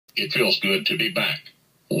It feels good to be back.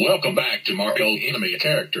 Welcome back to Mario Enemy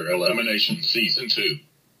Character Elimination Season 2.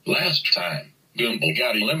 Last time, Goomble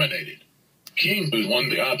got eliminated. King Boo won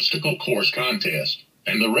the obstacle course contest,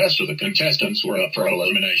 and the rest of the contestants were up for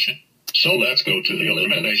elimination. So let's go to the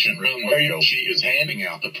elimination room where Yoshi is handing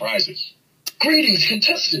out the prizes. Greetings,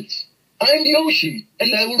 contestants. I'm Yoshi,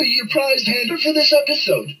 and I will be your prize hander for this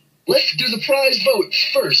episode. Let's do the prize votes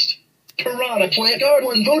first. Piranha Plant got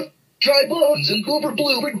 1 vote. Dry Bones and Goober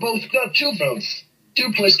Bloober both got 2 votes.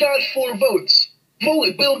 Duplex got 4 votes.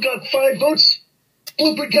 Bullet Bill got 5 votes.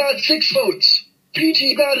 Blooper got 6 votes.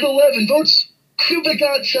 PT got 11 votes. Cuba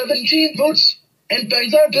got 17 votes. And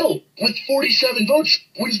Banzar Bill, with 47 votes,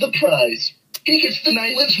 wins the prize. He gets the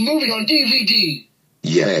 9 Lives movie on DVD.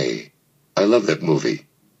 Yay. I love that movie.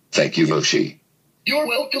 Thank you, Yoshi. You're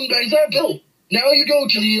welcome, Banzar Bill. Now you go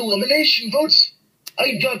to the elimination votes.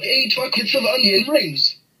 I got 8 buckets of onion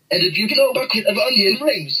rings. And if you get a bucket of onion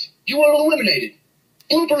rings, you are eliminated.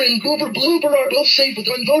 Blooper and Goober Bloober are both safe with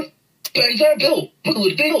 1 vote. Banzar Bill,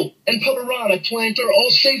 Bullet Bill, and Piranha Plant are all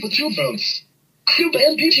safe with 2 votes. Cuba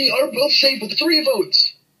and PT are both safe with 3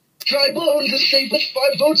 votes. Dry Bones is safe with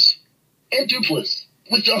 5 votes. And Duplex,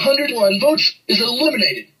 with 101 votes, is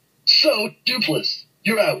eliminated. So, Duplex,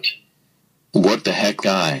 you're out. What the heck,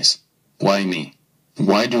 guys? Why me?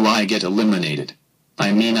 Why do I get eliminated?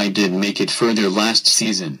 I mean, I did make it further last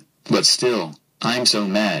season, but still, I'm so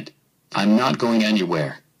mad. I'm not going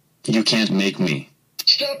anywhere. You can't make me.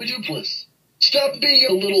 Stop it, Duplex. Stop being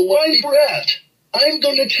a little whiny brat. I'm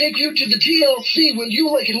gonna take you to the TLC when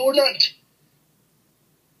you like it or not.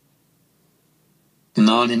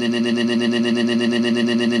 No,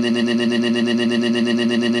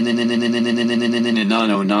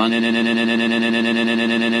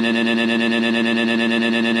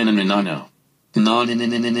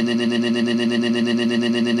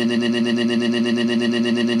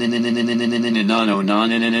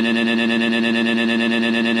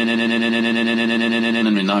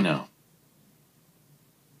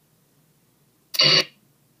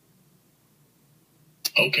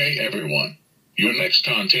 Okay, everyone. Your next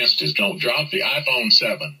contest is don't drop the iPhone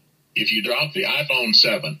 7. If you drop the iPhone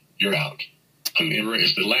 7, you're out. Whoever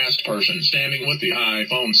is the last person standing with the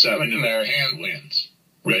iPhone 7 in their hand wins.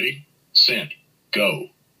 Ready, set, go.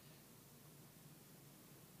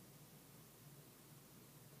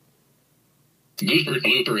 Goober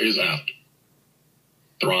Blooper is out.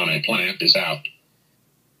 Piranha Plant is out.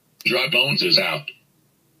 Dry Bones is out.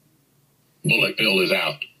 Bullet Bill is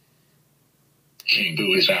out. King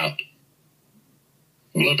Boo is out.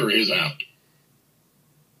 Blooper is out.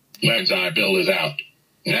 Banzai Bill is out.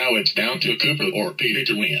 Now it's down to Cooper or Peter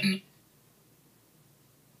to win.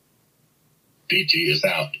 PT is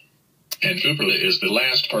out. And Cooper is the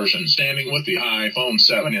last person standing with the iPhone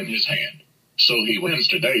 7 in his hand. So he wins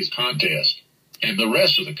today's contest. And the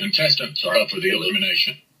rest of the contestants are up for the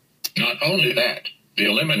elimination. Not only that, the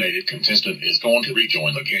eliminated contestant is going to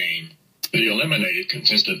rejoin the game. The eliminated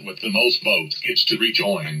contestant with the most votes gets to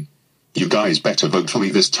rejoin. You guys better vote for me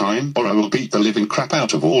this time or I will beat the living crap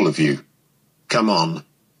out of all of you. Come on.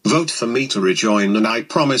 Vote for me to rejoin and I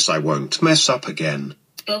promise I won't mess up again.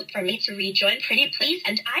 Vote for me to rejoin pretty please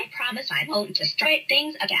and I promise I won't destroy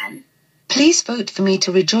things again. Please vote for me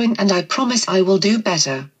to rejoin and I promise I will do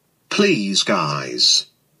better. Please guys.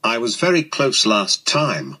 I was very close last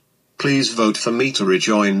time. Please vote for me to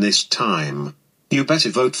rejoin this time. You better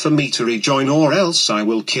vote for me to rejoin or else I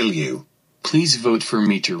will kill you. Please vote for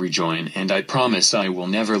me to rejoin and I promise I will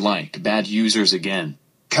never like bad users again.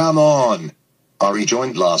 Come on. I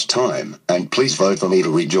rejoined last time, and please vote for me to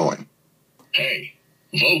rejoin. Hey,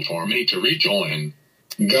 vote for me to rejoin.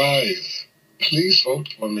 Guys, please vote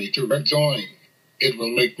for me to rejoin. It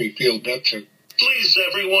will make me feel better. Please,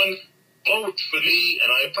 everyone, vote for me,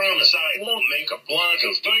 and I promise I won't make a block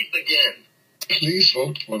of fight again. Please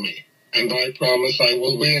vote for me, and I promise I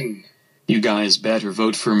will win. You guys better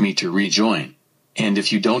vote for me to rejoin. And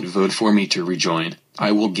if you don't vote for me to rejoin,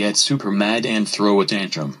 I will get super mad and throw a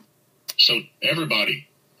tantrum. So, everybody,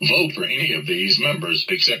 vote for any of these members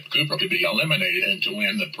except Cooper to be eliminated and to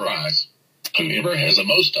win the prize. Whoever has the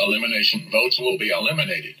most elimination votes will be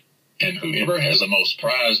eliminated. And whoever has the most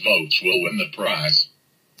prize votes will win the prize.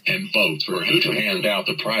 And vote for who to hand out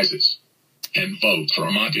the prizes. And vote for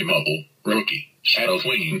Monty Mobile, Rookie, Shadow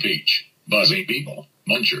Queen Peach, Buzzy Beeple,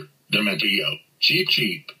 Muncher, Dementio, Cheap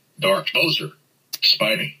Cheap, Dark Poser,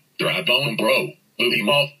 Spidey, Dry Bone Bro, Booty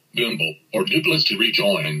Moth, Goomble, or Duplex to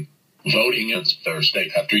rejoin. Voting ends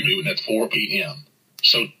Thursday afternoon at 4 p.m.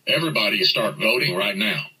 So everybody start voting right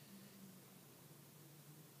now.